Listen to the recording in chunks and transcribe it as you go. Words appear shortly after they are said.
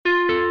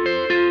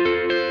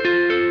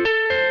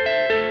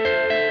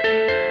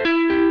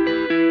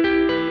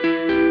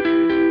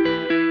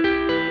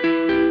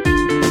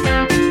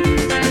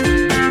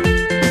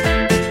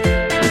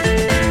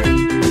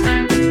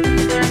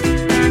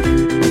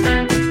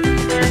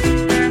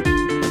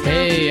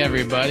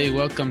everybody.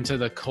 Welcome to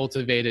the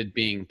Cultivated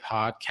Being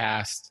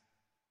podcast,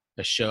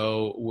 a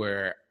show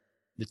where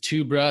the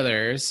two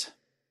brothers,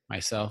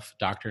 myself,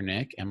 Dr.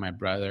 Nick, and my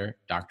brother,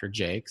 Dr.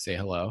 Jake, say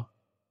hello.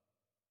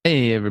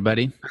 Hey,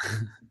 everybody.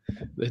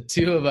 The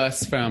two of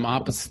us from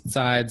opposite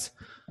sides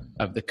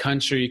of the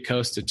country,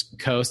 coast to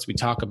coast, we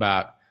talk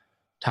about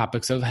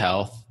topics of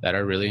health that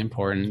are really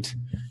important,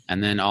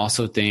 and then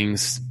also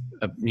things,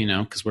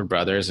 because we're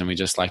brothers and we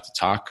just like to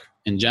talk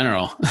in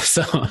general.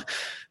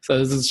 So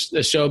this is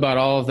a show about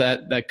all of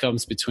that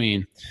comes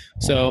between.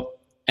 So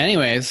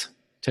anyways,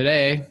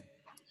 today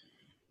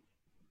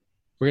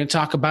we're going to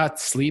talk about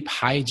sleep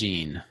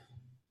hygiene.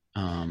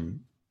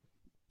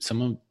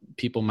 Some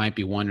people might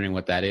be wondering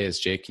what that is.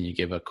 Jake, can you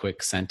give a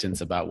quick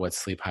sentence about what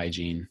sleep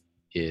hygiene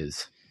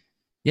is?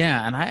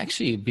 Yeah, and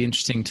it'd be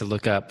interesting to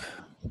look up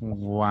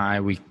why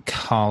we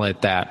call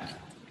it that.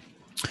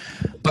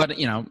 But,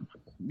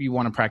 you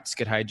want to practice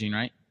good hygiene,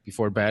 right?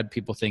 Before bed,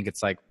 people think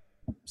it's like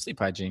sleep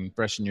hygiene,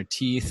 brushing your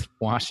teeth,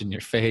 washing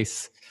your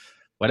face,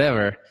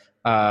 whatever.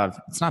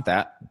 It's not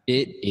that.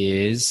 It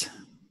is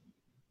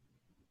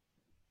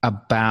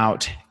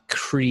about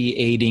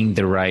creating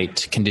the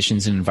right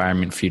conditions and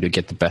environment for you to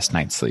get the best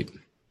night's sleep.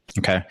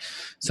 Okay.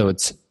 So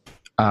it's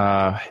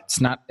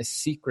not a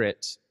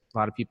secret. A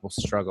lot of people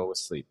struggle with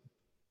sleep.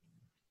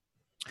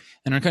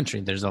 In our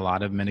country, there's a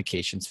lot of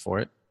medications for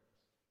it,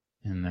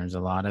 and there's a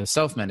lot of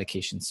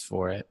self-medications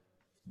for it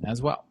as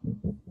well.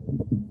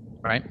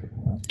 Right?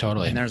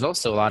 Totally. And there's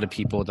also a lot of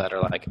people that are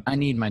like, I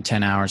need my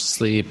 10 hours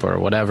sleep or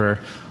whatever,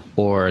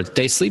 or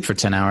they sleep for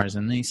 10 hours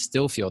and they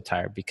still feel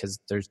tired because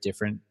there's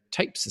different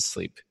types of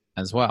sleep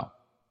as well.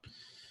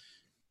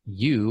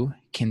 You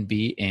can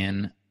be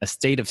in a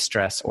state of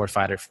stress or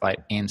fight or flight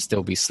and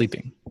still be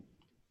sleeping.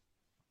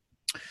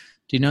 Do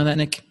you know that,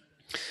 Nick?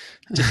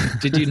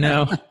 Did you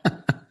know?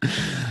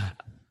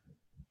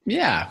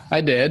 Yeah, I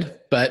did.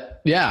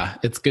 But yeah,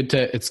 it's good,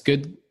 it's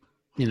good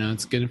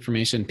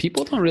information.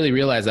 People don't really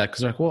realize that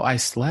because they're like, well, I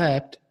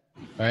slept,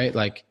 right?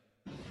 Like,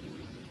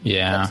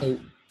 yeah.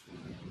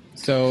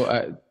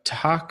 So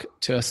talk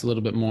to us a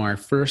little bit more.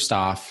 First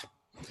off,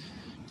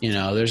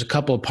 there's a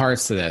couple of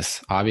parts to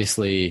this.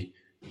 Obviously,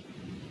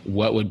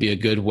 what would be a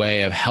good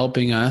way of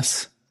helping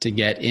us to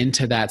get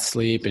into that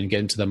sleep and get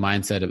into the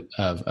mindset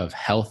of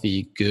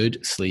healthy,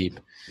 good sleep.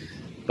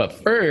 But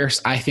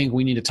first, I think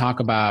we need to talk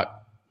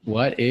about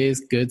what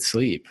is good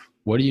sleep.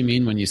 What do you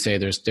mean when you say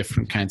there's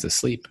different kinds of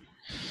sleep?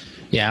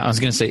 Yeah, I was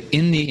going to say,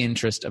 in the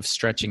interest of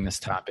stretching this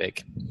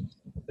topic,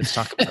 let's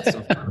talk about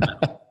something.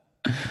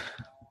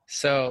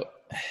 So,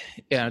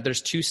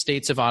 there's two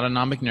states of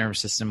autonomic nervous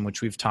system,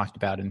 which we've talked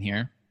about in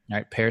here. All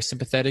right,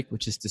 parasympathetic,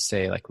 which is to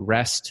say like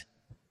rest,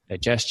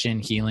 digestion,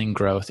 healing,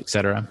 growth,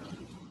 etc.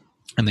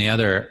 And the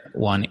other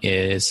one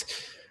is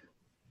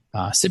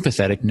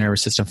sympathetic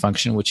nervous system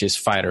function, which is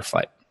fight or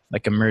flight,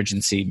 like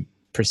emergency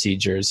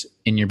procedures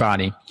in your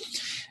body.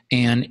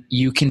 And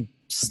you can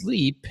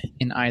sleep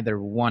in either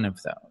one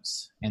of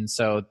those. And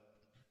so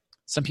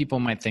some people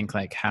might think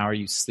like, how are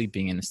you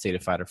sleeping in a state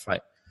of fight or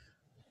flight?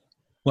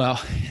 Well,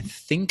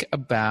 think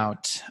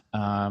about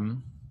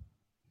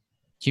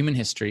human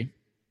history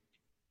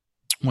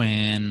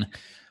when,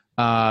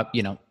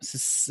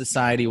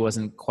 society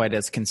wasn't quite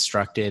as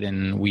constructed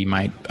and we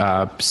might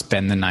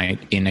spend the night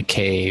in a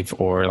cave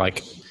or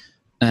like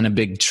in a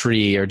big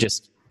tree or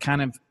just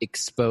kind of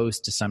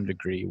exposed to some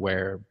degree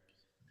where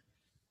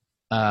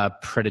a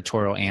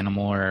predatorial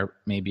animal or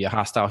maybe a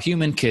hostile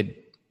human could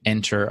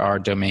enter our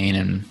domain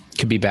and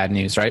could be bad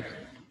news, right?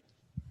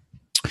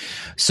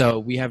 So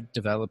we have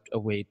developed a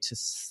way to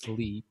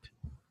sleep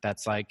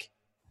that's like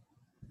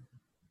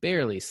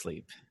barely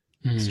sleep,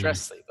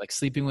 stress sleep, like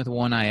sleeping with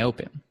one eye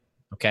open,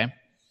 okay?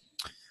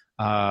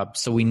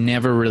 So we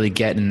never really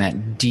get in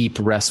that deep,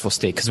 restful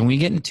state. Because when we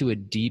get into a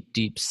deep,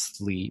 deep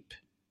sleep,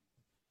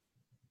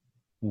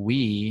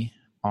 we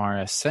are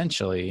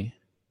essentially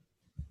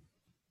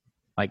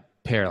like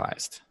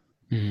paralyzed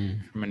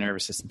from a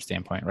nervous system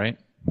standpoint, right?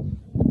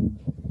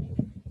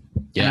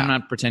 Yeah. And I'm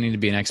not pretending to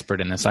be an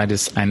expert in this. I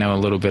know a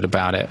little bit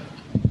about it.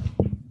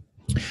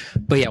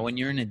 But yeah, when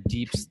you're in a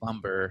deep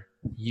slumber,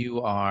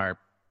 you are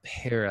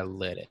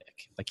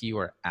paralytic. Like you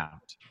are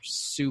out. You're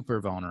super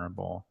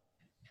vulnerable.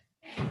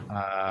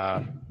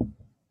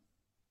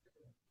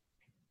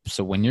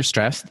 So when you're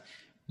stressed,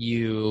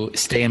 you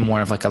stay in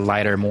more of like a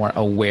lighter, more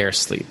aware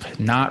sleep.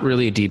 Not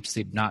really a deep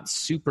sleep, not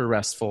super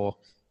restful,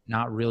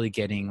 not really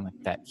getting like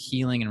that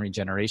healing and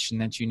regeneration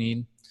that you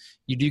need.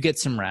 You do get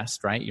some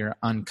rest, right? You're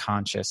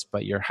unconscious,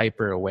 but you're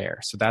hyper aware.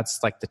 So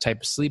that's like the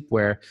type of sleep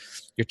where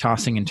you're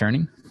tossing and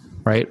turning,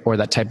 right? Or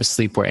that type of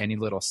sleep where any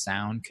little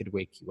sound could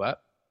wake you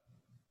up.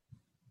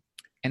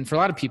 And for a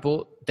lot of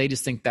people, they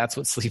just think that's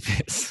what sleep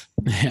is.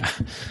 Yeah.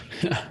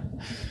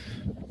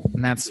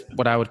 And that's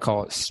what I would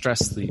call stress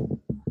sleep.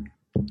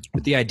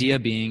 With the idea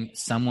being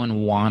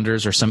someone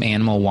wanders or some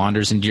animal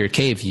wanders into your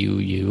cave,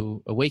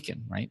 you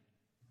awaken, right?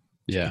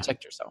 Yeah.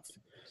 Protect yourself.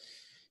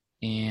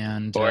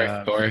 And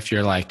or if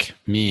you're like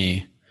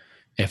me,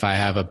 if I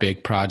have a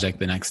big project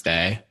the next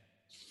day,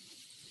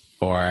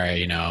 Or,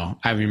 you know,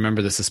 I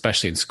remember this,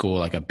 especially in school,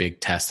 like a big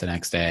test the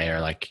next day,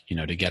 or like, you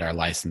know, to get our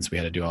license, we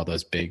had to do all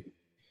those big,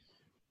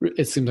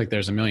 it seems like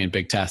there's a million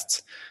big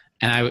tests.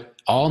 And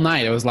all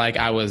night, it was like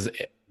I was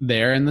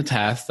there in the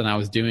test and I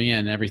was doing it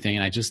and everything.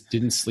 And I just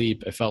didn't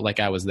sleep. It felt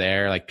like I was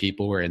there. Like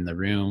people were in the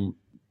room,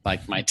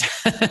 like my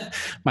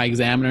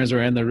examiners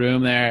were in the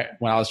room there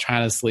when I was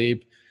trying to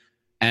sleep.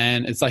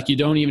 And it's like, you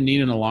don't even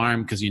need an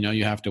alarm because, you know,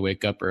 you have to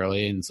wake up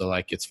early. And so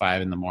like, it's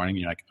 5 a.m. and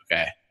you're like,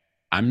 okay,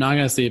 I'm not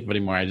going to sleep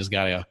anymore. I just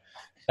got to go.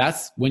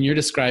 That's when you're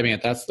describing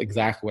it. That's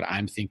exactly what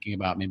I'm thinking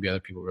about. Maybe other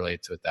people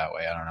relate to it that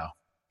way. I don't know.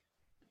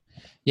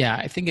 Yeah,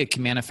 I think it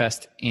can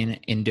manifest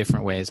in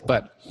different ways.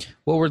 But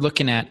what we're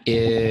looking at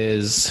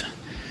is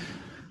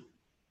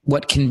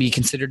what can be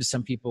considered to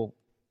some people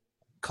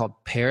called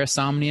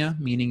parasomnia,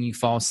 meaning you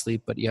fall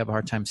asleep, but you have a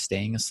hard time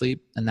staying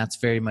asleep. And that's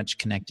very much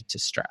connected to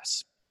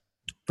stress.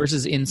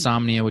 Versus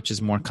insomnia, which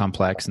is more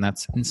complex. And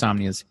that's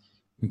insomnia is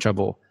in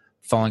trouble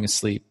falling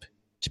asleep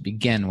to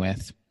begin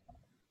with.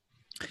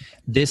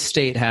 This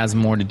state has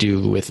more to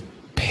do with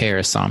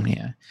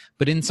parasomnia,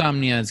 but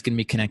insomnia is going to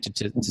be connected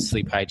to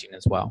sleep hygiene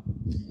as well.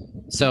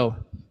 So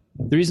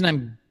the reason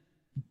I'm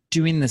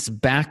doing this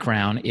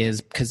background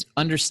is because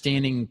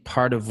understanding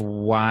part of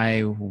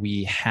why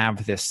we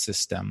have this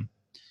system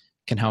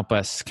can help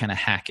us kind of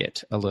hack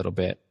it a little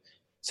bit.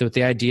 So with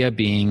the idea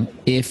being,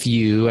 if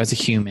you as a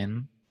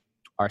human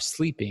are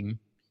sleeping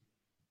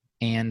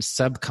and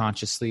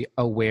subconsciously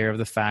aware of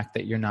the fact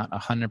that you're not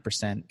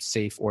 100%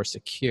 safe or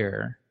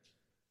secure,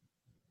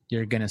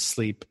 you're going to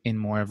sleep in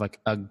more of like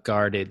a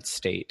guarded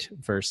state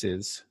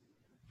versus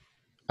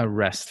a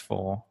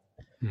restful,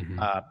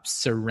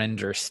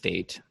 surrender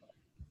state.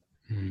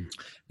 I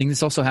think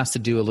this also has to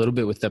do a little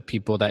bit with the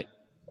people that,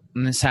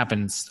 and this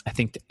happens, I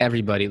think, to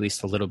everybody at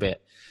least a little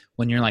bit,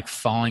 when you're like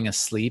falling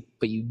asleep,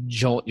 but you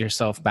jolt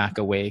yourself back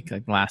awake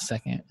like last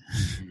second.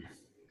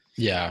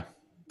 Yeah.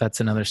 That's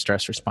another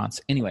stress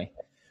response. Anyway.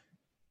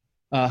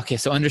 Okay.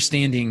 So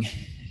understanding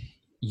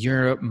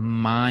your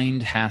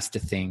mind has to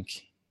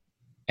think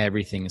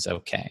everything is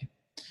okay.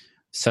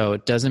 So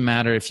it doesn't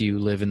matter if you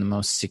live in the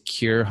most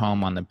secure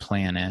home on the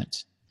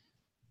planet.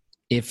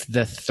 If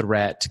the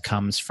threat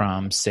comes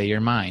from, say,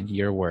 your mind,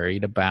 you're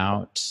worried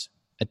about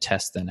a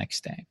test the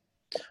next day,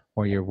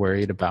 or you're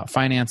worried about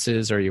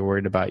finances, or you're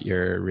worried about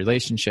your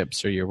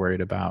relationships, or you're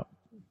worried about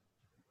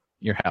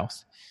your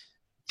health.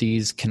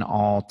 These can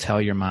all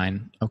tell your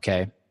mind,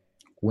 okay,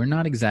 we're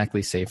not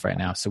exactly safe right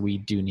now, so we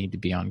do need to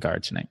be on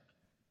guard tonight.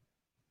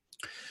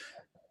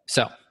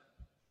 So,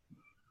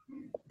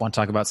 want to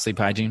talk about sleep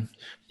hygiene?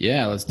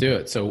 Yeah, let's do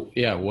it. So,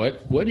 yeah,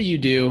 what do you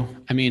do?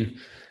 I mean,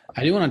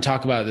 I do want to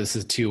talk about this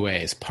in two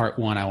ways. Part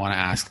one, I want to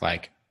ask,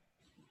 like,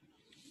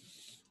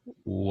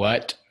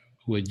 what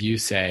would you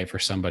say for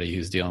somebody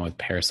who's dealing with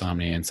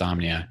parasomnia,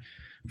 insomnia,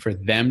 for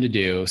them to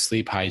do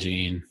sleep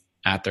hygiene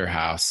at their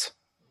house?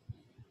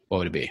 What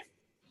would it be?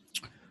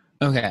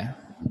 Okay.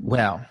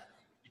 Well,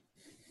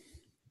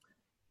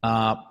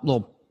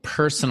 little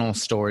personal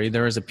story.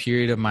 There was a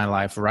period of my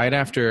life right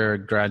after I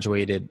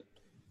graduated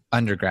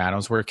undergrad. I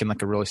was working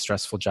like a really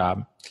stressful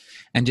job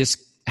and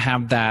just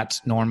have that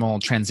normal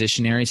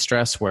transitionary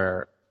stress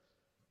where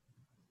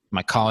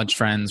my college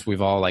friends,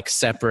 we've all like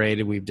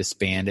separated, we've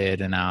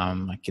disbanded, and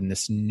I'm like in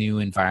this new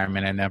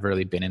environment I've never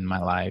really been in my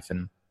life,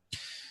 and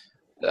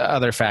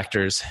other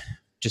factors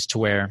just to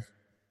where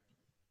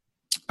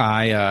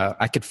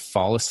I could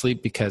fall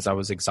asleep because I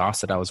was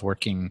exhausted. I was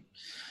working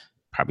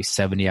probably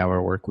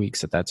 70-hour work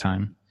weeks at that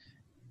time,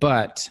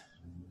 but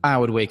I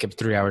would wake up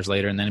 3 hours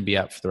later and then be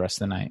up for the rest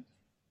of the night.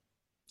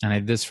 And I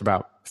did this for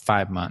about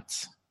 5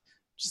 months,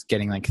 just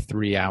getting like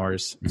 3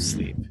 hours of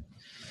sleep.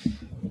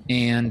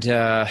 And,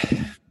 I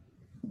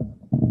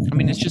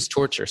mean, it's just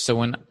torture. So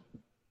when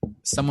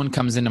someone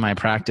comes into my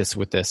practice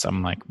with this,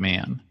 I'm like,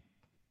 man,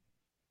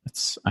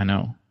 I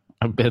know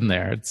I've been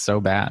there. It's so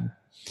bad.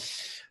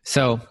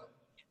 So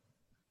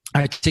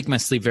I take my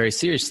sleep very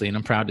seriously, and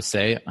I'm proud to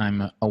say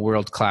I'm a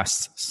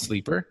world-class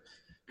sleeper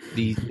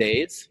these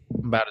days,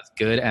 about as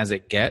good as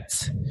it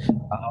gets.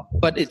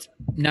 But it's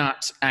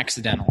not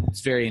accidental.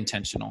 It's very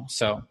intentional.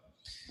 So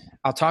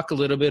I'll talk a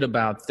little bit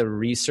about the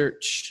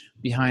research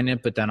behind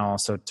it, but then I'll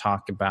also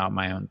talk about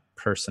my own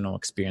personal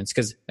experience.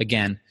 Because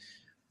again,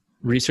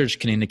 research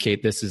can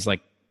indicate this is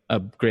like a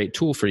great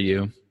tool for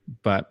you,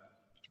 but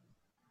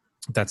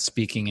that's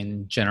speaking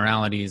in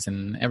generalities,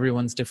 and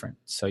everyone's different.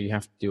 So you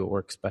have to do what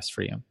works best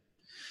for you.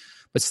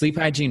 But sleep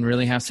hygiene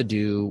really has to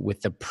do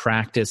with the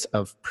practice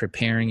of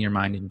preparing your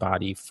mind and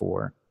body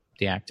for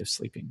the act of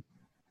sleeping.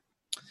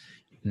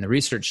 And the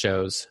research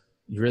shows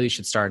you really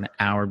should start an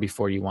hour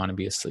before you want to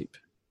be asleep.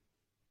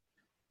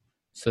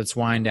 So let's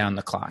wind down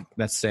the clock.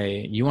 Let's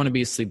say you want to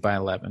be asleep by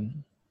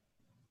 11.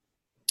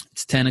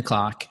 It's 10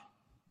 o'clock.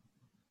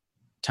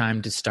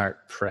 Time to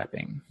start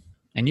prepping.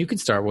 And you can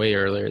start way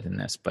earlier than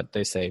this, but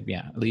they say,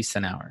 yeah, at least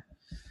an hour.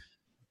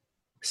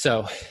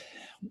 So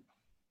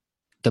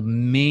the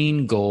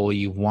main goal,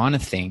 you want to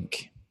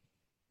think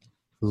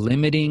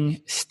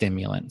limiting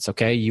stimulants,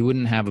 okay? You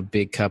wouldn't have a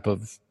big cup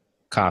of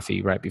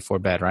coffee right before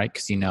bed, right?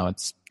 Because you know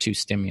it's too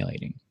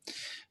stimulating.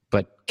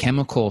 But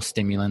chemical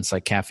stimulants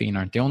like caffeine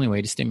aren't the only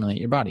way to stimulate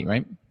your body,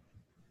 right?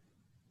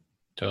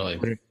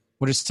 Totally.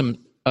 What are some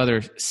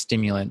other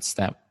stimulants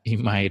that you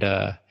might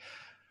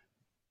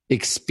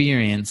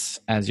experience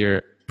as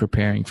you're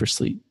preparing for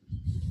sleep?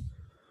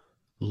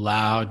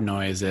 Loud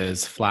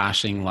noises,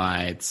 flashing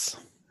lights,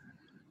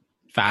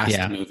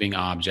 fast moving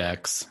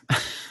objects.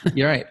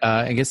 You're right.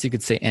 I guess you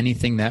could say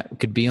anything that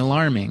could be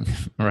alarming,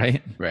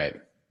 right? Right.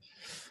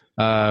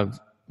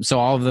 So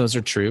all of those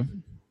are true.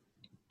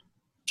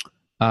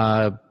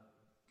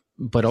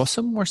 But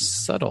also more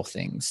subtle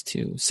things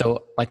too.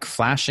 So like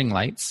flashing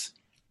lights,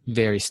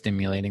 very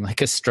stimulating,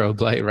 like a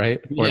strobe light,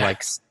 right? Or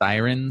like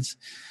sirens.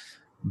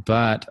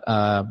 But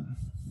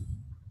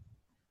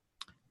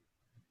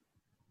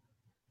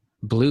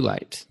blue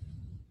light.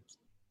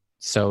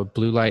 So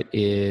blue light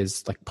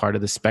is like part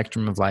of the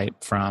spectrum of light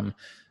from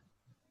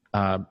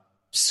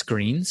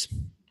screens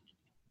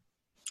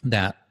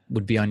that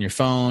would be on your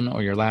phone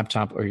or your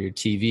laptop or your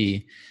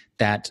TV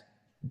that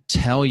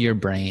tell your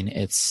brain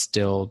it's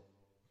still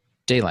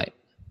daylight.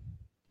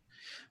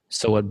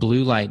 So what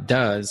blue light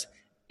does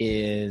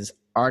is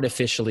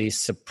artificially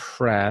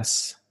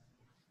suppress,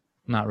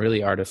 not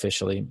really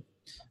artificially,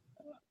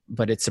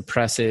 but it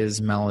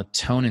suppresses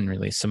melatonin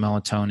release. So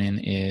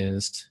melatonin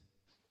is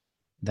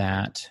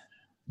that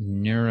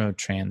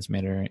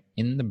neurotransmitter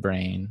in the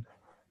brain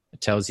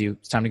that tells you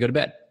it's time to go to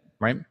bed,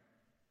 right?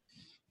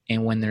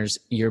 And when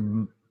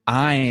your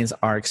eyes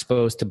are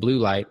exposed to blue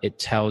light, it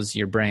tells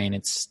your brain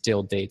it's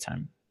still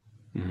daytime.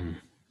 Mm-hmm.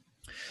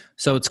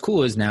 So what's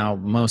cool is now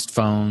most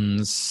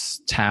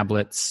phones,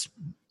 tablets,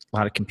 a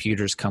lot of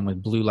computers come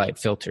with blue light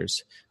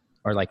filters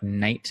or like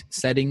night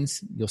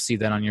settings. You'll see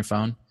that on your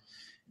phone.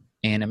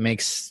 And it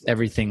makes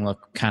everything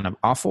look kind of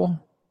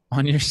awful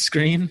on your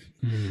screen.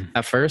 Mm.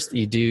 At first,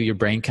 your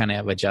brain kind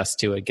of adjusts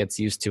to it, gets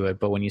used to it.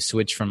 But when you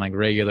switch from like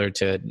regular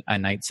to a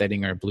night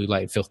setting or a blue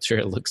light filter,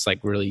 it looks like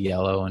really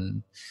yellow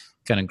and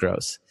kind of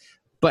gross.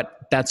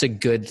 But that's a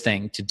good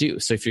thing to do.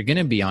 So if you're going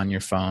to be on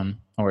your phone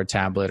or a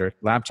tablet or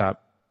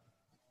laptop,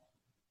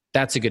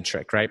 that's a good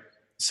trick, right?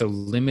 So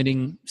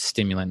limiting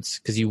stimulants,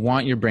 because you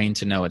want your brain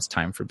to know it's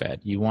time for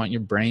bed. You want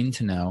your brain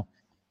to know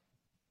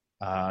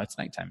it's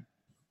nighttime.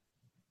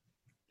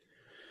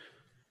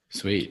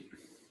 Sweet.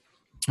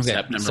 Okay,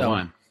 Step number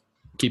 1.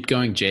 Keep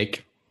going,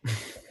 Jake.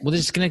 We're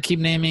just going to keep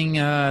naming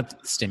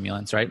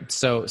stimulants, right?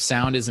 So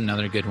sound is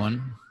another good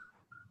one.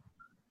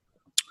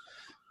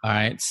 All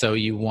right. So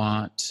you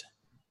want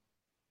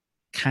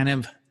kind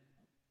of,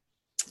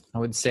 I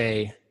would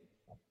say,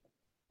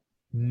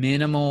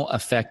 minimal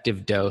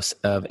effective dose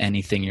of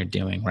anything you're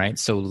doing, right?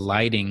 So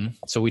lighting.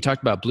 So we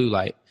talked about blue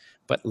light,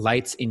 but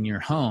lights in your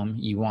home,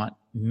 you want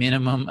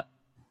minimum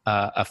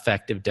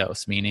effective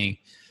dose, meaning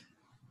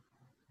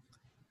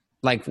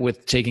like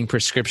with taking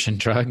prescription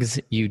drugs,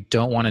 you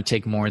don't want to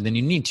take more than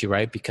you need to,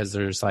 right? Because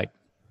there's like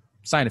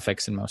side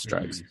effects in most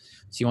drugs.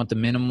 So you want the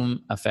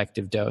minimum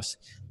effective dose.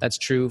 That's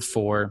true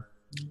for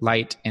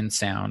light and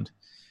sound.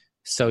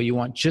 So you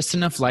want just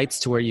enough lights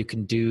to where you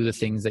can do the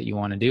things that you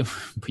want to do,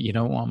 but you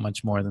don't want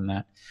much more than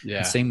that. Yeah.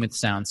 And same with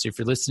sound. So if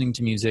you're listening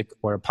to music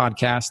or a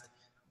podcast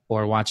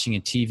or watching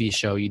a TV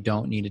show, you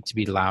don't need it to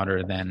be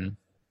louder than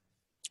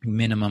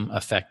minimum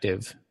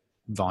effective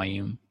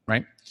volume,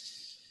 right?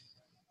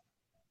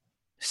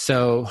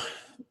 So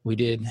we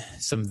did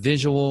some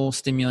visual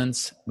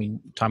stimulants. We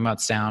talked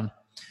about sound.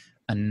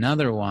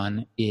 Another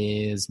one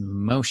is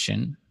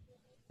motion.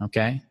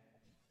 Okay.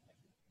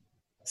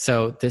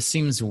 So this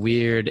seems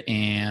weird,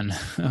 and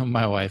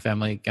my wife,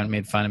 Emily, kind of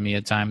made fun of me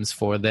at times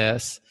for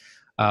this.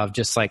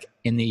 Just like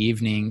in the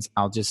evenings,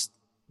 I'll just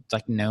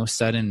like no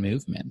sudden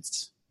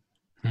movements.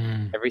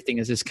 Everything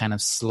is just kind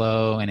of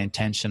slow and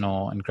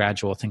intentional and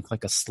gradual. Think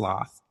like a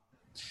sloth.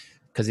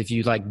 Because if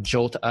you like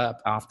jolt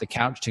up off the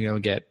couch to go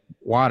get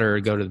water or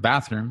go to the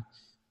bathroom,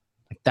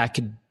 like that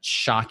could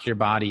shock your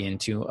body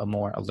into a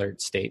more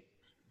alert state.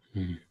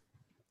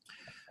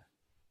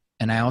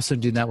 And I also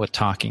do that with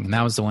talking. And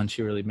that was the one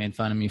she really made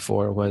fun of me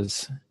for,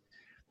 was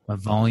my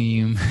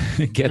volume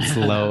gets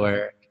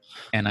lower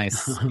and I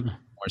speak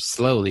more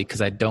slowly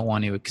because I don't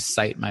want to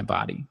excite my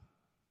body.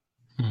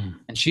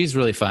 And she's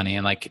really funny.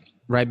 And like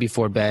right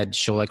before bed,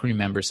 she'll like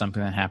remember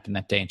something that happened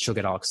that day and she'll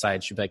get all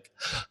excited. She'll be like,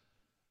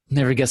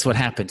 never guess what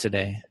happened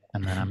today.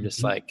 And then I'm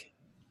just like,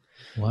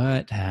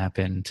 what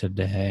happened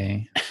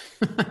today?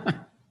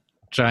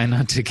 Try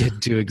not to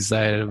get too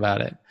excited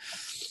about it.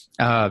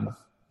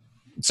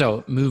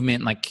 So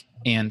movement, like,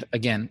 and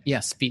again,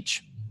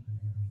 speech,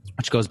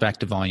 which goes back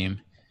to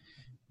volume.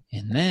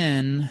 And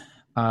then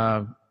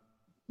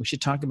we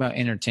should talk about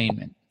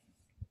entertainment.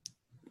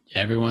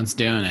 Everyone's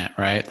doing it,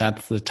 right?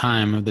 That's the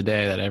time of the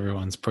day that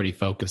everyone's pretty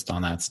focused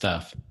on that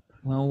stuff.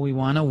 Well, we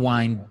want to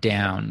wind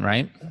down,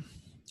 right?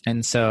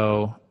 And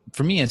so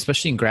for me,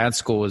 especially in grad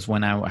school, was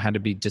when I had to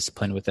be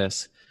disciplined with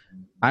this.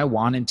 I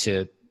wanted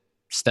to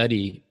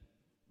study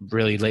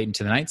really late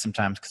into the night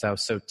sometimes because I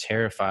was so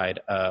terrified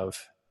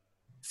of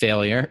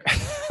failure,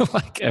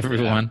 like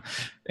everyone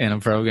in a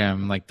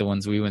program like the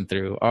ones we went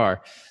through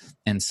are.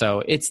 And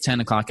so it's 10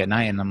 o'clock at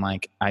night and I'm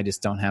like, I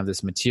just don't have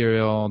this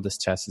material. This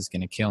test is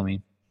going to kill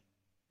me.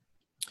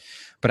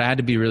 But I had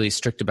to be really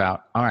strict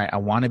about, all right, I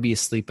want to be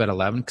asleep at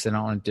 11 because I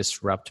don't want to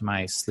disrupt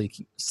my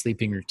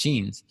sleeping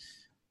routines.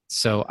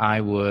 So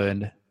I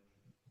would,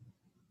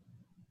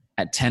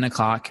 at 10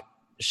 o'clock,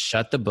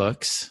 shut the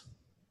books,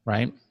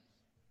 right?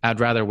 I'd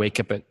rather wake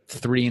up at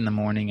 3 in the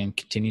morning and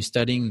continue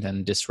studying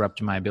than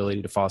disrupt my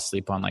ability to fall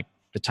asleep on like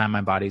the time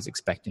my body's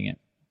expecting it.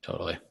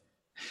 Totally.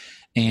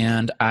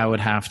 And I would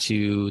have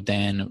to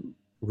then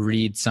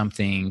read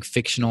something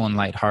fictional and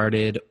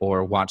lighthearted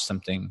or watch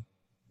something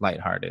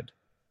lighthearted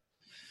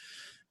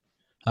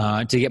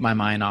to get my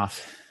mind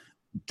off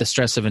the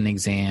stress of an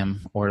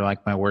exam or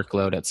like my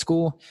workload at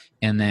school.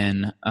 And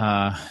then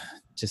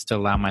just to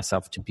allow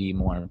myself to be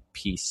more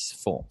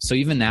peaceful. So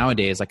even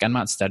nowadays, like I'm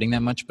not studying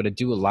that much, but I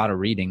do a lot of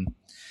reading.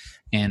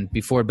 And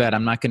before bed,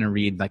 I'm not going to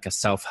read like a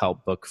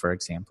self-help book, for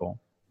example,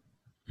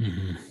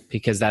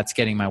 because that's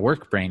getting my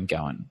work brain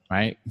going,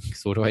 right?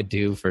 So what do I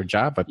do for a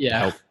job? I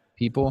help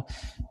people.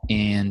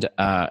 And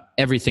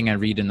everything I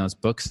read in those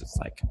books is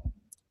like,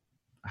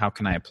 how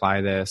can I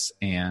apply this?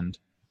 And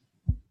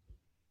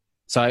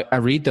so I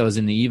read those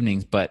in the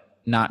evenings, but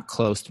not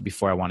close to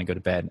before I want to go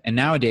to bed. And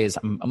nowadays,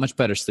 I'm a much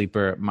better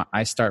sleeper.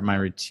 I start my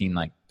routine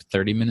like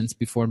 30 minutes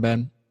before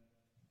bed.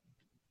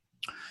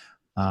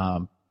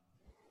 Not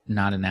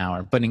an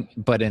hour,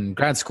 but in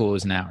grad school it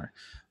was an hour.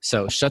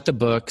 So shut the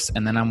books,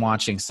 and then I'm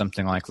watching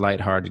something like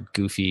lighthearted,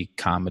 goofy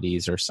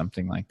comedies or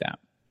something like that.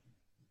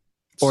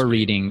 Or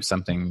reading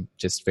something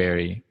just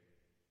very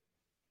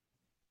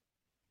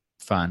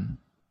fun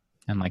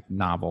and like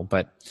novel.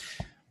 But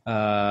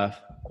so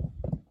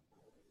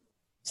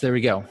there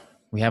we go.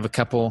 We have a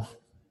couple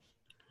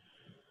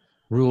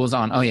rules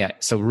on,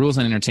 so rules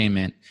on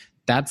entertainment.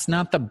 That's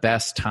not the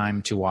best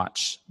time to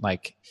watch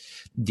like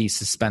the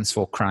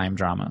suspenseful crime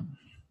drama.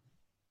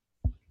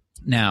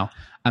 Now,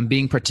 I'm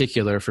being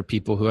particular for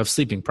people who have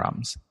sleeping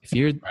problems. If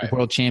you're a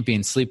world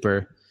champion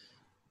sleeper,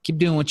 keep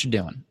doing what you're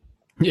doing.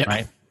 Yeah.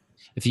 Right?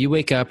 If you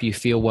wake up, you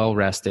feel well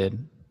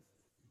rested,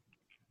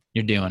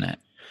 you're doing it.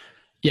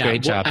 Yeah.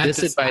 Great job.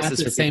 This advice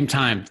is at the same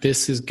time.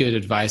 This is good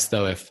advice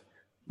though. If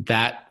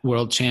that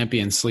world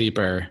champion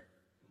sleeper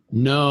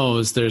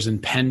knows there's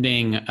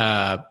impending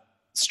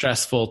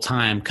stressful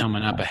time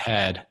coming up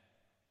ahead,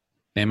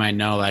 they might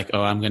know like,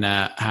 oh, I'm going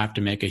to have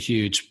to make a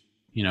huge,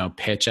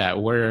 pitch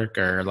at work,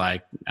 or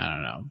like, I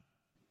don't know,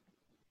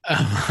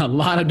 a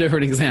lot of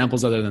different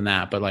examples other than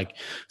that, but like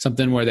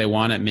something where they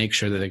want to make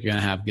sure that they're going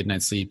to have a good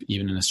night's sleep,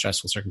 even in a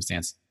stressful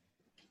circumstance.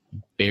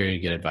 Very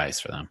good advice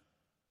for them.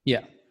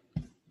 Yeah.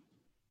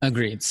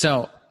 Agreed.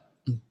 So,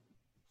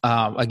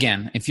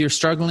 again, if you're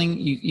struggling,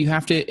 you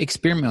have to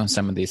experiment with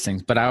some of these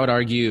things. But I would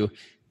argue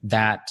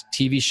that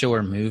TV show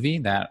or movie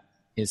that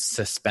is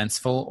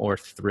suspenseful or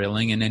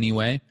thrilling in any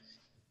way,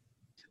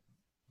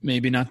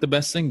 maybe not the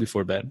best thing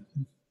before bed.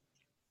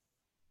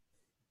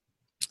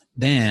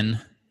 Then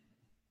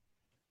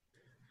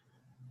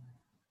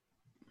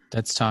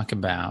let's talk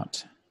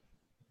about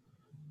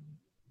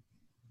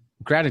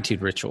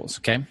gratitude rituals,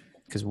 okay?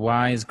 Because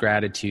why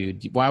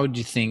would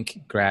you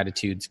think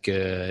gratitude's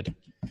good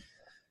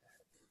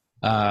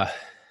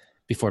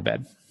before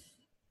bed?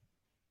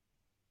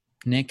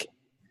 Nick,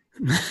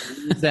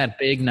 that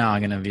big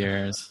noggin of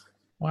yours,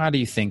 why do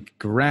you think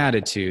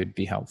gratitude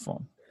be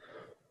helpful?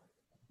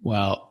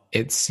 Well,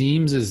 it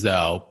seems as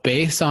though,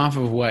 based off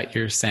of what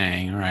you're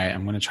saying, all right,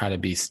 I'm going to try to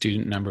be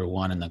student number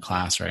one in the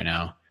class right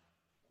now.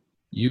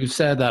 You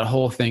said that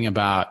whole thing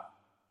about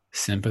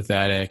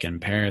sympathetic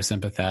and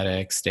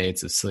parasympathetic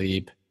states of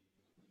sleep.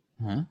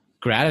 Uh-huh.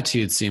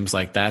 Gratitude seems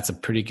like that's a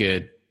pretty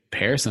good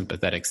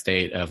parasympathetic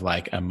state of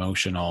like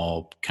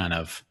emotional kind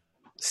of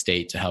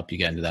state to help you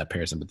get into that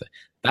parasympathetic.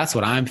 That's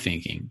what I'm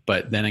thinking.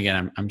 But then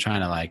again, I'm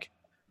trying to like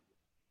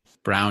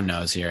brown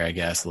nose here, I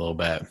guess, a little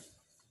bit.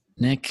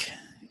 Nick,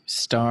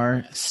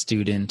 star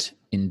student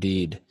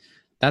indeed.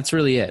 That's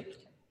really it.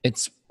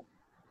 It's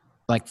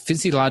like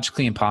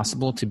physiologically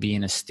impossible to be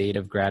in a state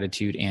of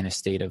gratitude and a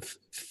state of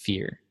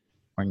fear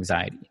or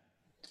anxiety.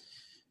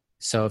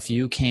 So if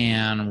you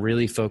can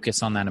really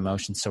focus on that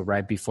emotion, so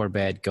right before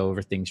bed, go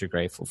over things you're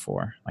grateful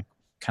for, like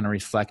kind of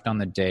reflect on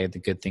the day, the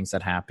good things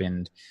that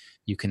happened.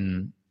 You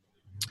can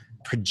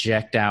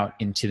project out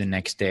into the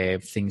next day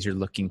of things you're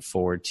looking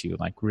forward to,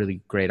 like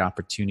really great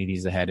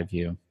opportunities ahead of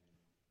you,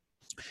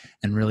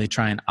 and really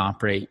try and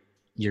operate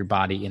your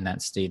body in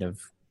that state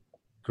of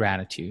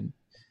gratitude.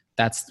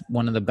 That's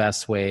one of the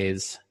best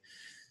ways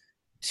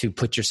to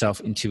put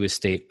yourself into a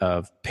state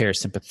of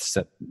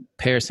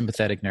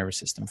parasympathetic nervous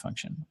system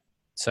function.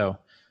 So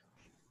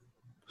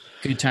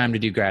good time to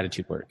do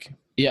gratitude work.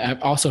 Yeah.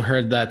 I've also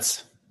heard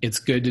it's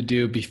good to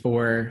do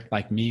before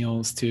like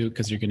meals too,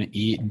 because you're going to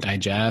eat and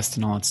digest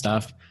and all that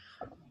stuff.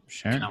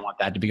 Sure. And I want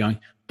that to be going.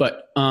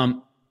 But I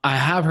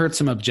have heard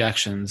some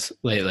objections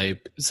lately.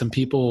 Some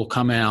people will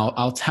come in,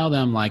 I'll tell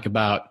them like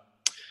about,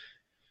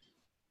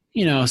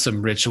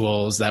 some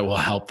rituals that will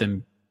help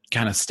them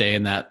kind of stay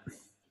in that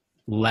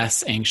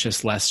less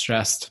anxious, less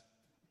stressed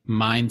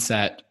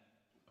mindset.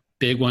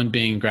 Big one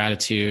being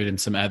gratitude and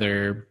some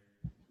other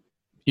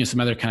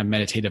kind of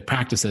meditative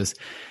practices.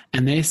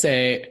 And they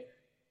say,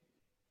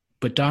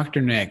 but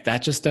Dr. Nick,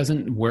 that just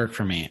doesn't work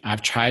for me.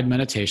 I've tried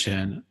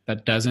meditation.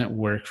 That doesn't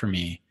work for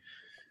me.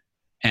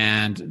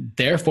 And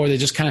therefore they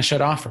just kind of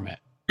shut off from it.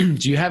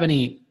 Do you have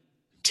any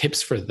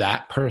tips for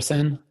that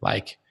person?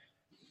 Like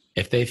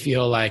if they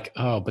feel like,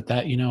 oh, but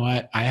that, you know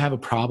what, I have a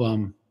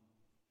problem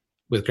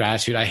with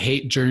gratitude. I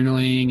hate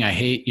journaling. I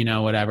hate,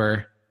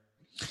 whatever.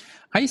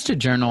 I used to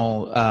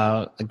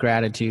journal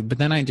gratitude, but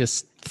then I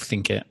just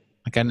think it.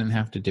 Like I didn't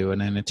have to do it,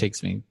 and it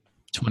takes me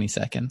 20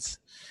 seconds.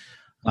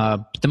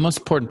 The most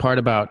important part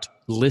about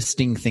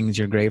listing things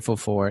you're grateful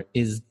for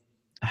is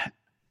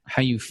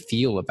how you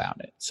feel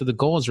about it. So the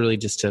goal is really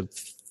just to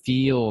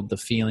feel the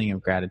feeling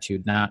of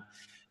gratitude, not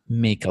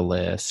make a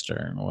list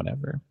or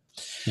whatever.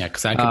 Yeah,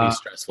 because that could be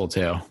stressful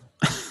too.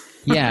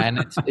 Yeah, and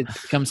it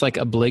becomes like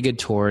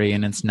obligatory,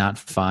 and it's not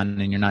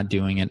fun, and you're not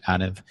doing it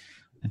out of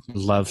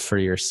love for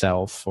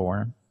yourself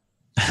or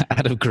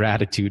out of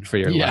gratitude for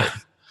your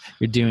life.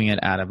 You're doing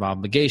it out of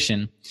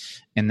obligation,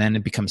 and then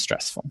it becomes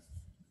stressful.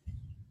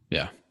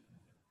 Yeah.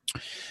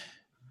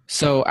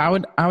 So I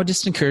would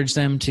just encourage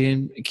them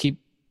to keep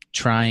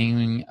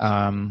trying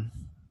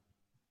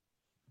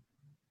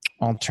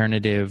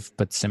alternative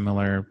but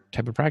similar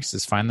type of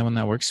practices. Find the one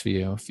that works for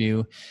you. If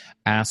you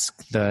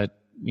ask the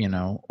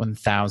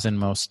 1,000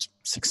 most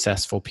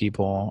successful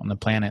people on the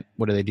planet,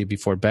 what do they do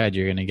before bed?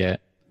 You're going to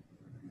get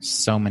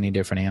so many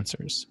different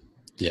answers.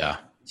 Yeah.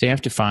 So you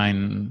have to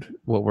find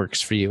what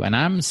works for you. And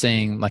I'm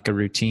saying like a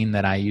routine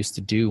that I used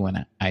to do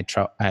when I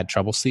had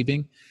trouble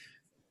sleeping.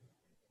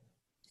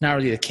 Not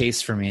really the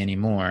case for me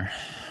anymore.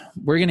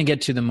 We're going to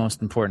get to the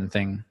most important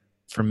thing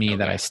for me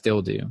that I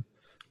still do.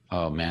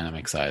 Oh man, I'm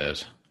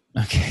excited.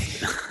 Okay.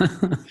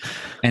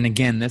 And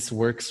again, this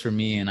works for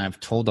me. And I've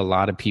told a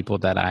lot of people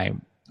that I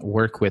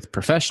work with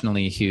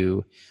professionally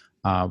who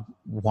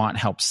want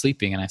help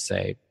sleeping. And I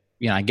say,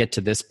 I get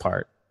to this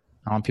part.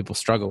 I want people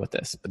struggle with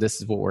this, but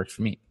this is what worked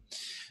for me.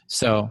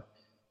 So,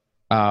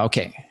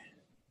 okay.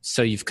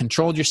 So you've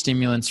controlled your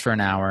stimulants for an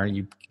hour.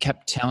 You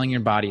kept telling your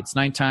body it's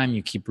nighttime.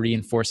 You keep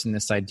reinforcing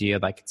this idea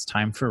like it's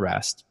time for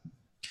rest.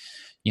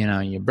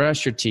 You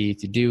brush your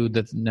teeth, you do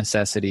the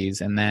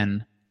necessities, and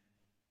then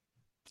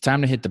it's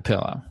time to hit the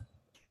pillow,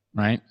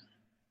 right?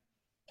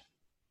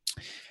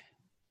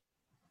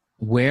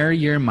 Where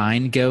your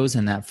mind goes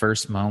in that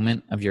first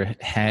moment of your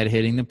head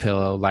hitting the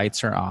pillow,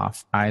 lights are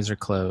off, eyes are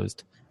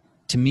closed,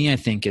 to me, I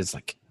think is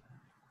like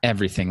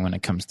everything when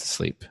it comes to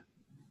sleep.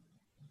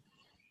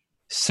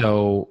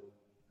 So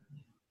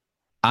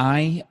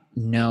I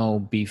know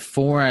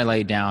before I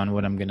lay down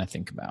what I'm going to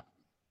think about.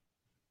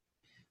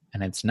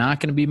 And it's not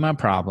going to be my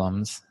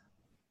problems.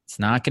 It's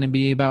not going to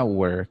be about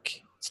work.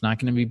 It's not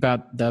going to be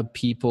about the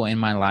people in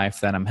my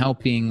life that I'm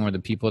helping or the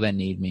people that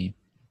need me.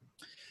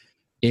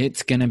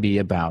 It's going to be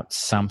about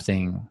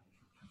something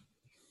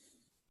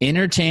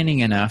entertaining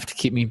enough to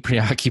keep me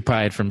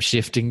preoccupied from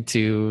shifting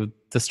to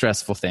the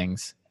stressful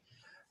things,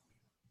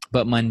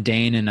 but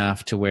mundane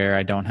enough to where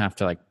I don't have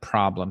to like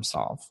problem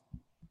solve.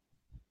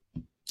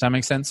 Does that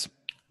make sense?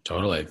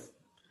 Totally.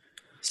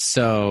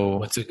 So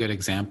what's a good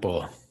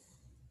example?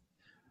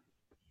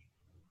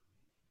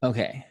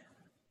 Okay.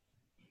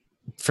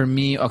 For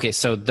me,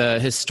 so the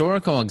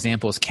historical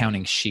example is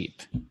counting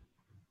sheep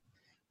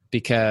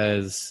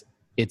because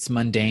it's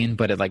mundane,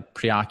 but it like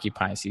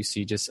preoccupies you. So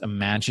you just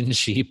imagine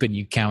sheep and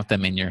you count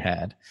them in your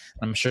head.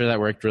 I'm sure that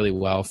worked really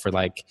well for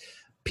like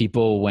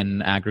people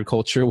when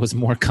agriculture was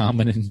more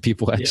common and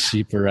people had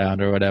sheep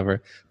around or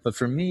whatever. But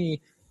for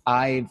me,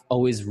 I've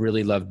always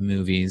really loved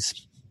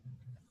movies.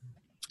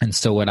 And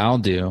so what I'll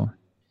do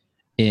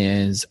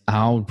is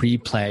I'll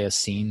replay a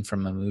scene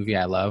from a movie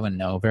I love and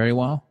know very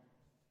well.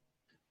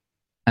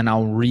 And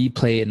I'll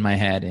replay it in my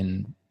head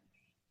in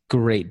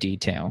great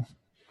detail.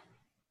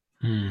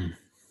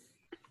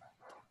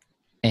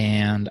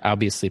 And I'll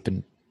be asleep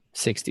in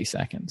 60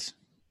 seconds.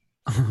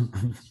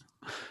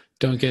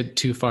 Don't get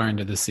too far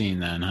into the scene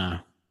then, huh?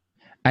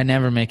 I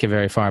never make it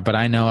very far, but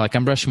I know like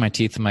I'm brushing my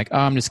teeth. I'm like,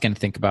 I'm just going to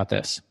think about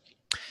this.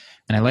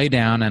 And I lay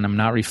down and I'm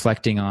not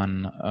reflecting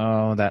on,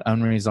 that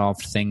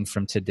unresolved thing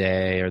from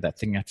today or that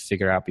thing I have to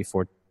figure out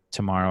before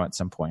tomorrow at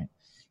some point.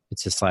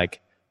 It's just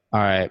like, all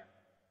right.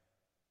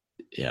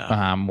 Yeah.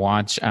 I'm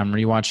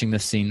rewatching the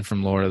scene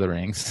from Lord of the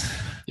Rings.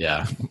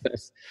 Yeah.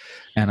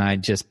 And I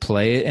just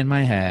play it in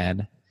my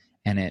head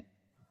and it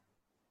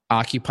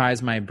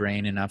occupies my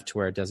brain enough to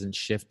where it doesn't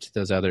shift to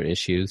those other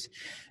issues.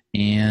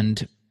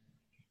 And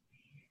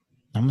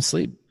I'm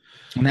asleep.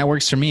 And that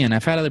works for me. And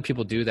I've had other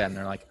people do that and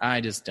they're like,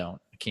 I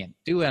can't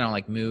do it. I don't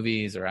like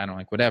movies or I don't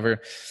like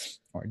whatever,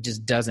 or it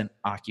just doesn't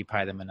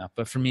occupy them enough.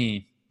 But for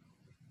me,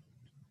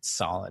 it's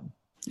solid.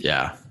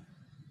 Yeah.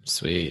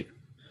 Sweet.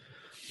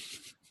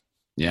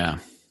 Yeah.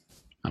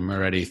 I'm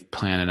already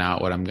planning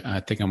out what I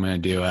think I'm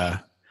going to do.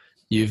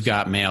 You've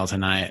Got Mail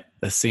tonight.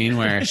 The scene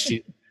where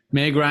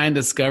Meg Ryan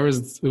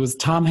discovers it was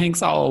Tom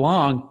Hanks all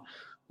along.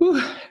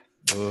 Ooh,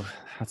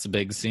 that's a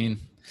big scene.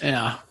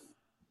 Yeah.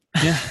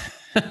 Yeah.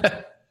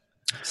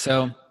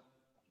 So,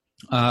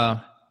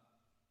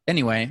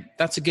 anyway,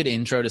 that's a good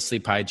intro to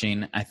sleep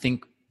hygiene. I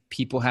think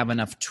people have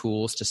enough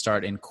tools to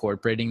start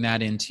incorporating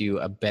that into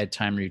a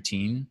bedtime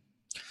routine.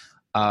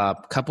 A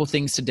couple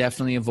things to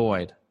definitely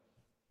avoid.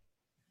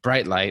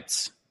 Bright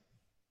lights.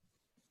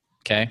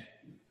 Okay.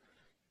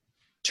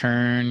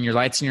 Turn your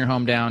lights in your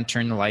home down.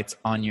 Turn the lights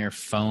on your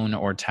phone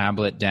or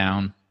tablet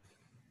down.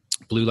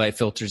 Blue light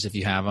filters if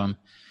you have them.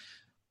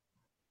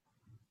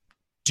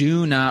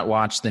 Do not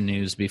watch the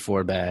news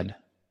before bed.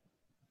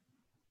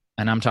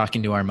 And I'm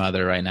talking to our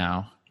mother right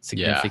now,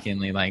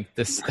 significantly like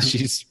this.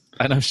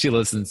 I know she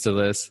listens to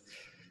this.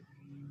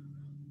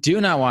 Do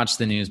not watch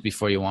the news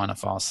before you want to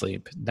fall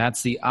asleep.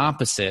 That's the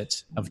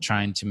opposite of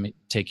trying to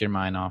take your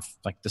mind off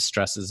like the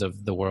stresses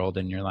of the world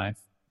in your life.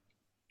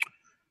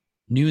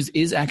 News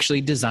is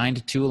actually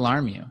designed to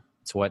alarm you.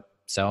 It's what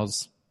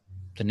sells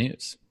the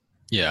news.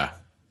 Yeah.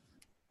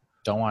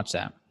 Don't watch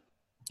that.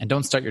 And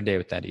don't start your day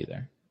with that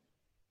either.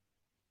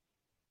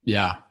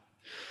 Yeah.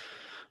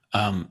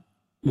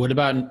 What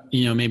about,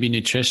 maybe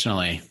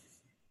nutritionally?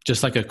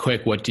 Just like a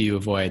quick, what do you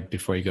avoid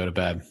before you go to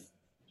bed?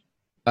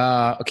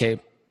 Okay.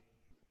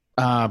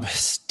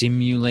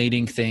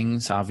 Stimulating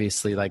things,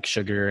 obviously, like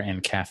sugar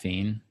and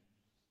caffeine.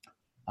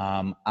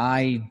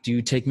 I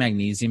do take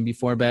magnesium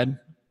before bed.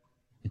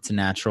 It's a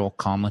natural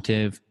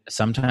calmative.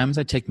 Sometimes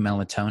I take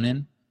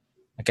melatonin.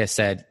 Like I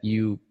said,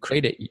 you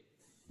create it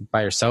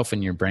by yourself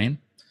in your brain,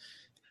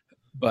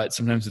 but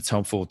sometimes it's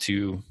helpful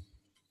to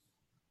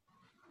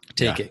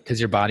take it because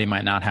your body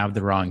might not have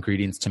the raw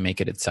ingredients to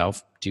make it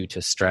itself due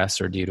to stress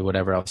or due to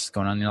whatever else is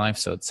going on in your life.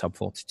 So it's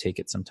helpful to take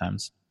it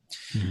sometimes.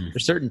 Mm-hmm.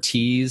 There's certain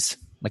teas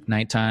like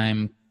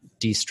nighttime,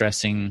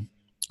 de-stressing,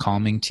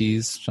 calming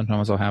teas.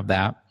 Sometimes I'll have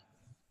that.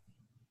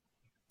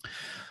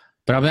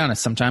 But I'll be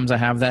honest, sometimes I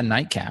have that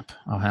nightcap.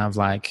 I'll have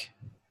like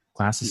a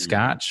glass of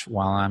scotch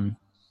while I'm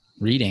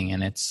reading.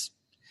 And it's,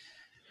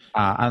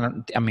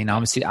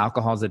 obviously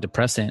alcohol is a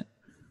depressant,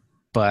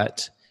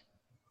 but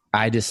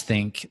I just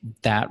think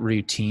that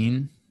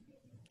routine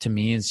to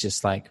me is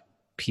just like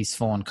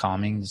peaceful and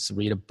calming. Just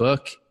read a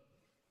book.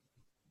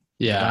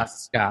 Yeah. Glass of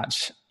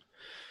scotch.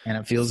 And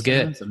it feels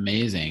good. It's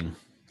amazing.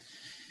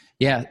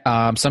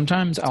 Yeah.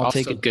 Sometimes I'll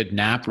take a good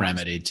nap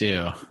remedy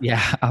too.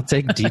 Yeah. I'll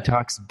take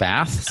detox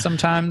bath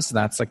sometimes.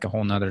 That's like a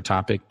whole nother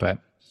topic, but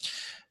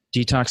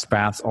detox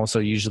baths also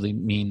usually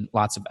mean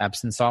lots of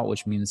Epsom salt,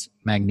 which means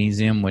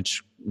magnesium,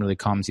 which really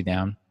calms you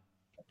down.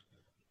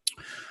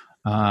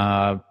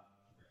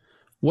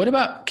 What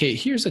about, okay,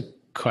 here's a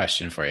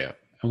question for you.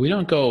 We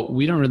don't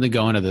really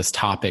go into this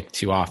topic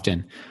too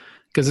often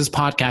because this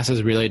podcast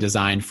is really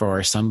designed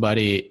for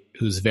somebody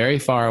who's very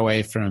far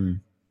away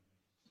from,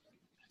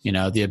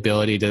 the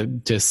ability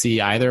to see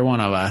either one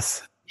of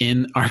us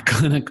in our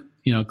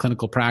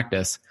clinical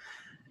practice.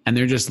 And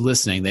they're just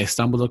listening. They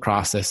stumbled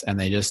across this and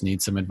they just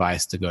need some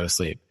advice to go to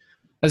sleep.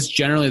 That's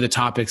generally the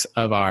topics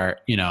of our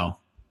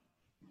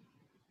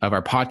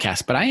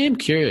podcast. But I am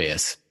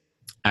curious,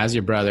 as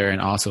your brother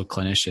and also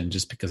clinician,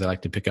 just because I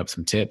like to pick up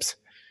some tips,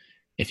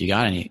 if you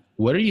got any,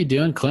 what are you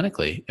doing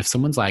clinically? If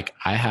someone's like,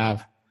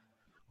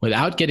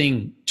 without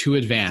getting too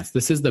advanced,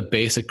 this is the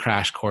basic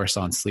crash course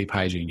on sleep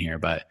hygiene here.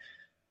 But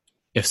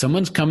if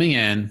someone's coming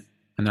in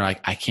and they're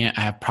like, I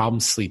have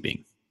problems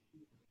sleeping.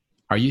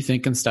 Are you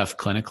thinking stuff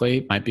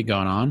clinically might be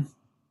going on?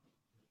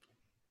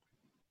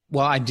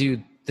 Well, I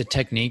do the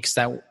techniques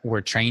that we're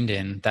trained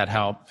in that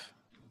help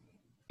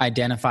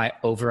identify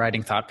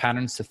overriding thought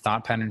patterns, so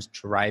thought patterns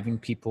driving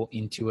people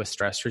into a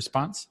stress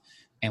response.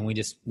 And we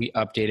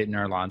update it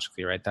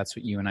neurologically, right? That's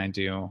what you and I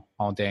do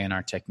all day in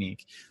our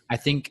technique. I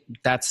think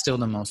that's still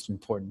the most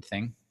important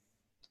thing.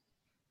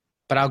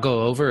 But I'll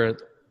go over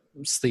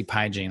sleep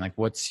hygiene. Like,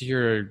 what's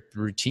your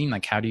routine?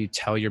 Like, how do you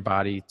tell your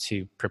body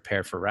to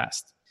prepare for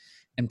rest?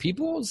 And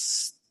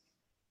people's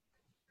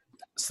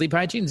sleep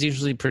hygiene is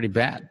usually pretty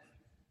bad.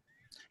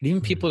 And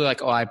even people are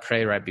like, oh, I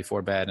pray right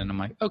before bed. And I'm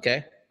like,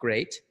 okay,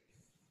 great.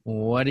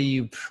 What are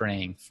you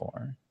praying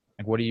for?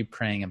 Like, what are you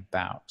praying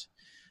about?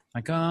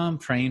 Like, oh, I'm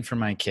praying for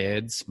my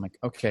kids. I'm like,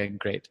 okay,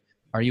 great.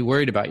 Are you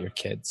worried about your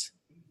kids?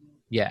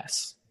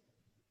 Yes.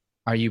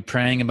 Are you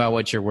praying about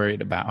what you're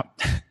worried about?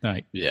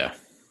 Like, yeah.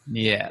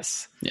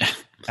 Yes. Yeah.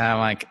 And I'm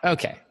like,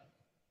 okay.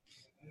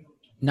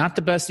 Not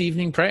the best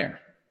evening prayer.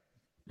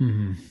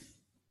 Mm-hmm.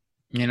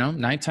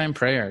 Nighttime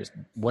prayers.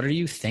 What are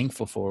you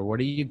thankful for? What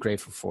are you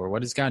grateful for?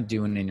 What is God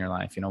doing in your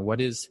life?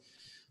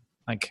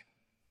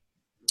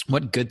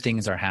 What good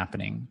things are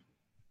happening?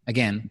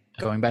 Again,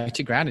 going back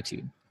to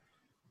gratitude.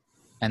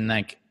 And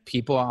like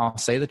I'll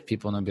say that to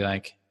people and they'll be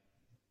like,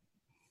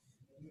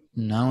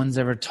 no one's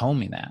ever told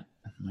me that.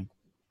 I'm like,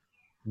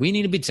 we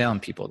need to be telling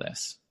people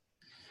this.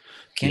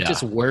 You can't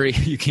just worry.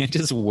 You can't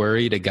just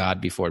worry to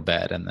God before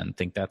bed and then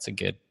think that's a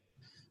good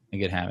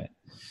habit.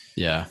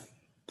 Yeah.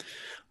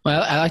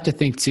 Well, I like to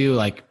think too,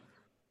 like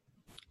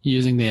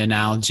using the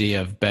analogy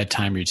of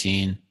bedtime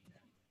routine,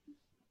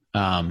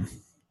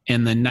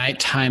 in the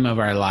nighttime of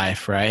our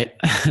life, right?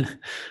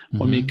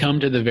 When we come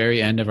to the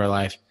very end of our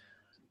life,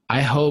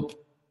 I hope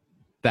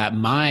that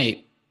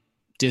my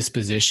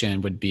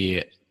disposition would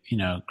be,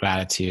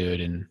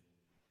 gratitude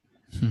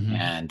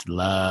and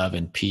love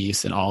and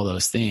peace and all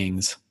those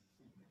things.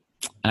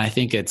 And I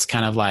think it's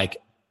kind of like,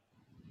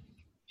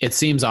 it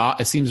seems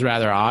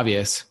rather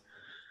obvious.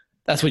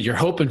 That's what you're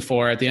hoping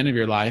for at the end of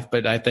your life.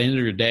 But at the end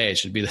of your day, it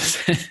should be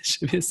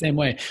the same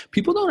way.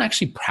 People don't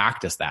actually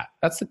practice that.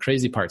 That's the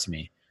crazy part to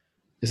me,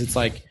 is it's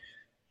like,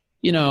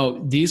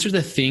 these are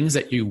the things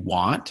that you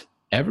want.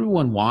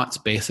 Everyone wants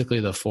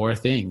basically the four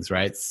things,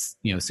 right?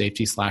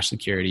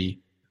 Safety/security,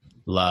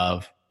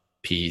 love,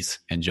 peace,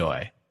 and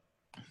joy.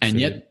 And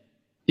food.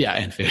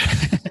 And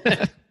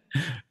food.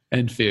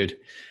 And food.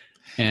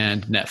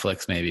 And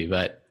Netflix maybe.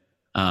 But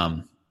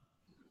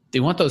they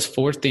want those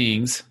four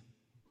things,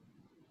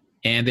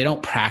 and they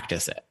don't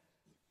practice it.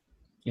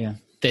 Yeah.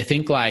 They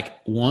think like,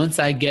 once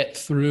I get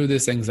through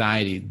this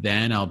anxiety,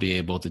 then I'll be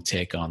able to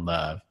take on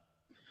love.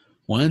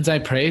 Once I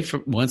pray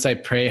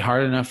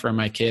hard enough for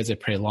my kids, I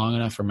pray long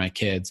enough for my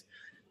kids,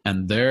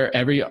 and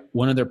every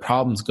one of their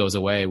problems goes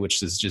away,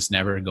 which is just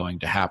never going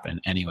to happen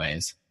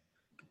anyways.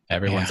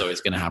 Everyone's always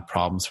going to have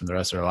problems for the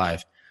rest of their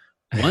life.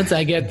 Once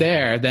I get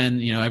there,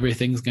 then,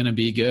 everything's going to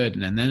be good.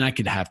 And then I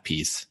could have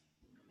peace.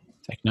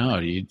 It's like, no,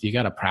 you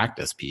got to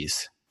practice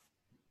peace.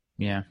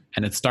 Yeah.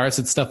 And it starts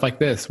with stuff like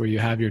this, where you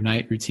have your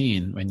night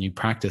routine when you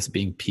practice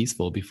being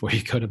peaceful before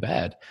you go to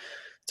bed.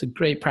 It's a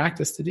great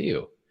practice to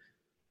do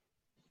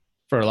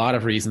for a lot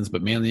of reasons,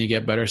 but mainly you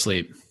get better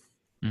sleep.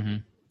 Mm-hmm.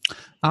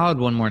 I'll add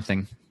one more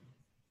thing.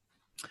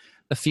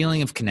 The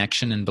feeling of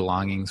connection and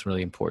belonging is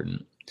really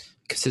important.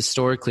 Because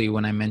historically,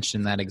 when I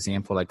mentioned that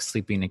example, like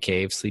sleeping in a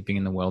cave, sleeping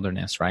in the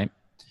wilderness, right?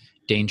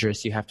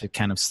 Dangerous. You have to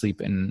kind of sleep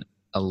in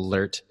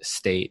alert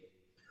state.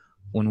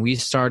 When we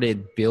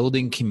started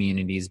building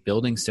communities,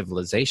 building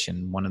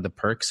civilization, one of the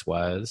perks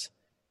was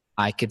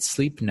I could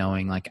sleep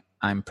knowing like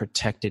I'm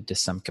protected to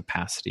some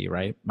capacity,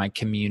 right? My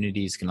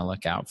community is going to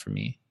look out for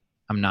me.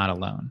 I'm not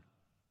alone.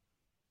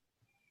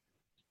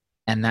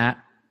 And that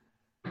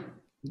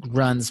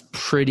runs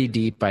pretty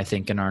deep, I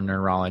think, in our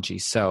neurology.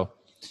 So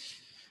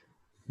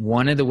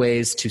one of the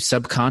ways to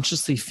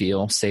subconsciously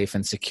feel safe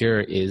and secure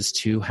is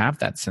to have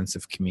that sense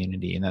of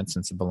community and that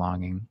sense of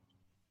belonging.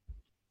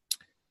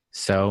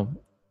 So,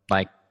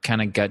 like,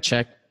 kind of gut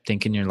check,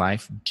 think in your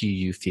life, do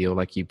you feel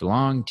like you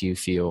belong? Do you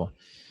feel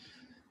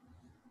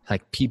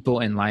like people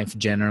in life,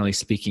 generally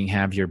speaking,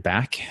 have your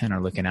back and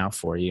are looking out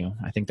for you?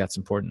 I think that's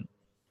important.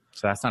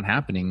 So that's not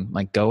happening.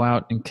 Like, go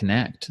out and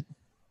connect.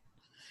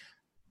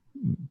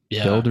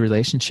 Yeah. Build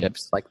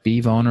relationships. Like,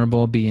 be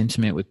vulnerable, be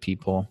intimate with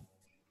people.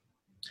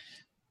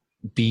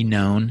 Be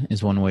known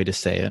is one way to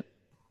say it.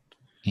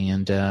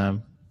 And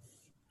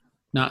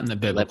not in the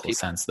biblical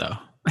sense, though.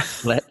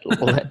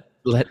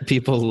 let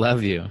people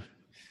love you.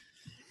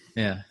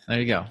 Yeah, there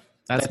you go.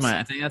 I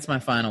think that's my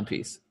final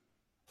piece.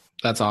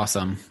 That's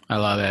awesome. I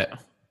love it.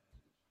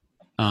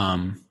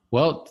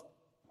 Well,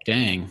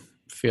 dang,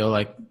 feel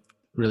like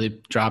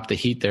really dropped the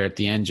heat there at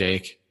the end,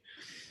 Jake.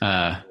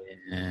 But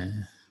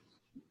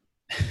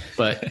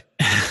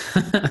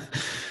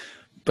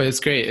but it's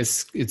great.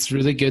 It's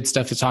really good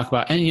stuff to talk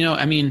about.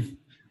 And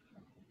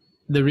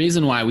the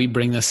reason why we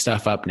bring this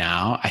stuff up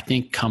now, I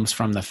think, comes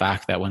from the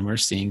fact that when we're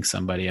seeing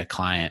somebody, a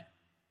client,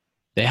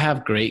 they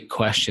have great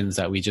questions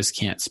that we just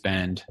can't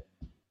spend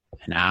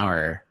an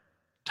hour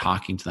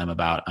talking to them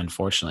about,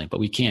 unfortunately, but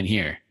we can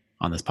here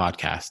on this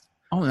podcast.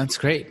 Oh, that's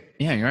great.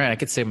 Yeah, you're right. I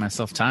could save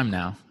myself time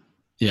now.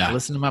 Yeah.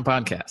 Listen to my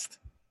podcast.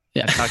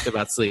 Yeah. I talked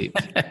about sleep.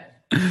 That's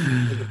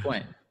a good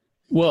point.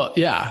 Well,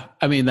 yeah.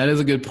 That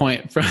is a good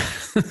point from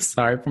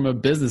a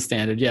business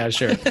standard. Yeah,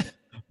 sure.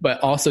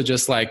 But also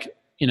just like,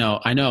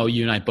 I know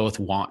you and I both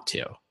want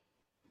to,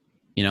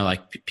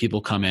 like people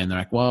come in, they're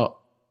like, well,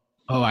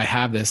 I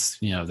have this,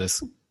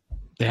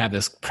 they have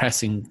this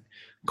pressing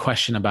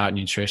question about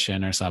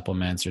nutrition or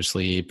supplements or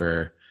sleep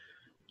or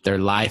their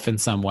life in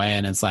some way.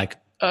 And it's like,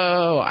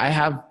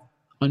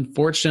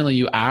 unfortunately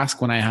you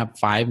ask when I have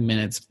 5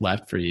 minutes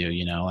left for you,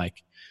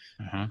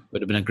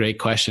 would have been a great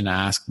question to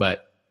ask.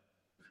 But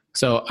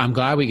so I'm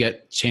glad we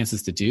get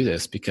chances to do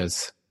this,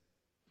 because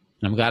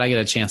I'm glad I get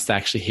a chance to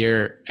actually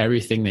hear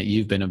everything that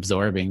you've been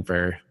absorbing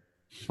for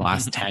the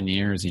last 10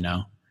 years,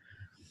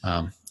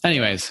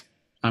 Anyways,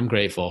 I'm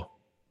grateful.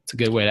 It's a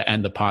good way to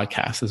end the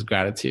podcast, is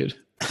gratitude.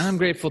 I'm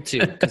grateful too,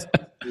 because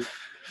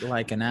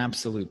like an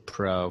absolute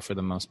pro for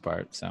the most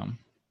part. So,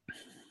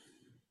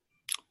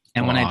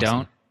 and when awesome. I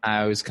don't,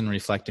 I always can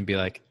reflect and be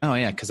like, oh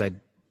yeah, because I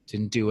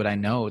didn't do what I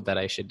know that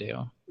I should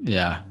do.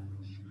 Yeah.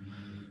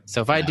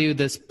 So if I do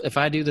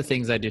the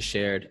things I just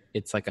shared,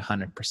 it's like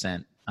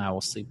 100%. I will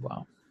sleep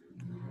well.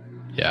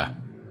 Yeah.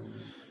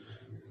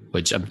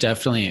 Which I'm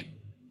definitely,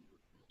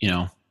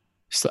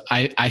 so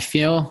I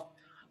feel,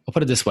 I'll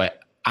put it this way.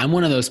 I'm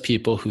one of those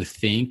people who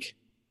think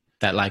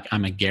that like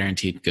I'm a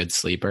guaranteed good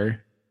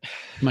sleeper.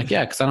 I'm like,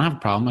 yeah, because I don't have a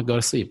problem. I go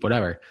to sleep,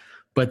 whatever.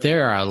 But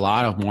there are a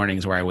lot of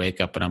mornings where I wake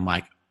up and I'm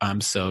like,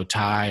 I'm so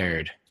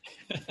tired,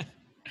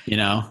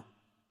 Yeah.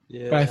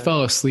 But I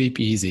fell asleep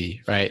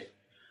easy, right?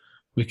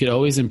 We could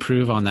always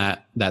improve on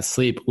that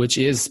sleep, which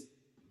is,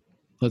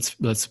 let's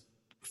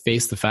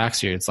face the facts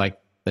here. It's like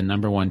the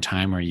number one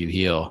time where you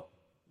heal.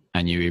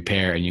 and you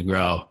repair and you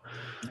grow.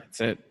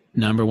 That's it.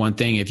 Number one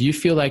thing, if you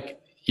feel like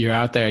you're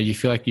out there, you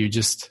feel like you're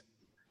just,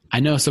 I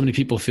know so many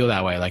people feel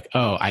that way. Like,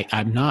 oh,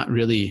 I'm not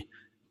really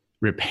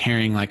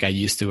repairing like I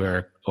used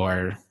to,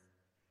 or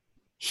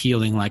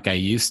healing like I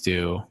used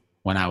to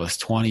when I was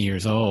 20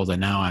 years old and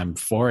now I'm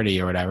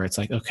 40 or whatever. It's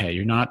like, okay,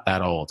 you're not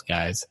that old,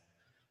 guys.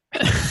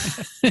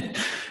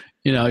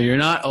 You're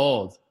not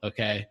old.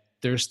 Okay.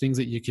 There's things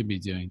that you can be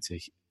doing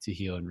to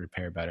heal and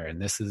repair better. And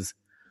this is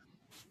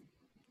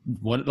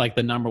what, like,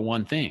 the number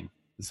one thing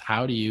is,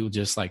 how do you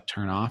just like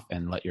turn off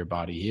and let your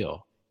body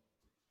heal?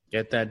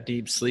 Get that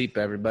deep sleep,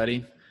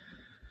 everybody.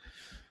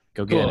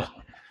 Go get it.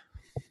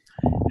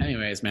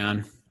 Anyways,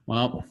 man.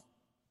 Well,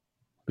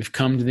 we've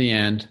come to the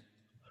end.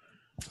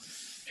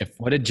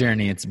 What a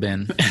journey it's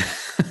been.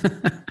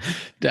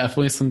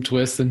 Definitely some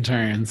twists and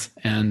turns.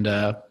 And,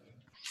 but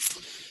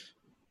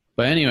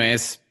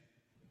anyways,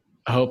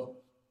 I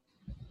hope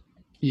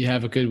you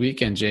have a good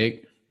weekend,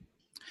 Jake.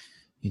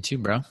 You too,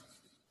 bro.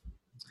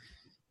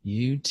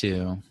 You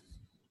too.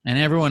 And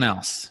everyone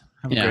else.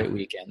 Have a great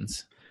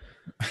weekends.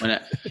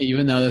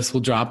 Even though this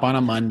will drop on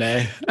a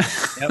Monday.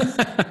 Yep.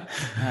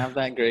 Have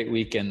that great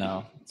weekend,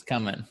 though. It's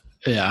coming.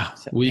 Yeah.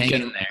 So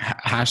weekend there.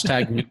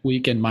 Hashtag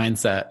weekend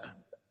mindset.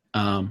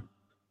 All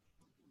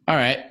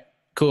right.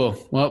 Cool.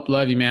 Well,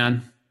 love you,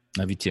 man.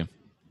 Love you too.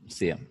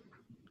 See ya.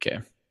 Okay.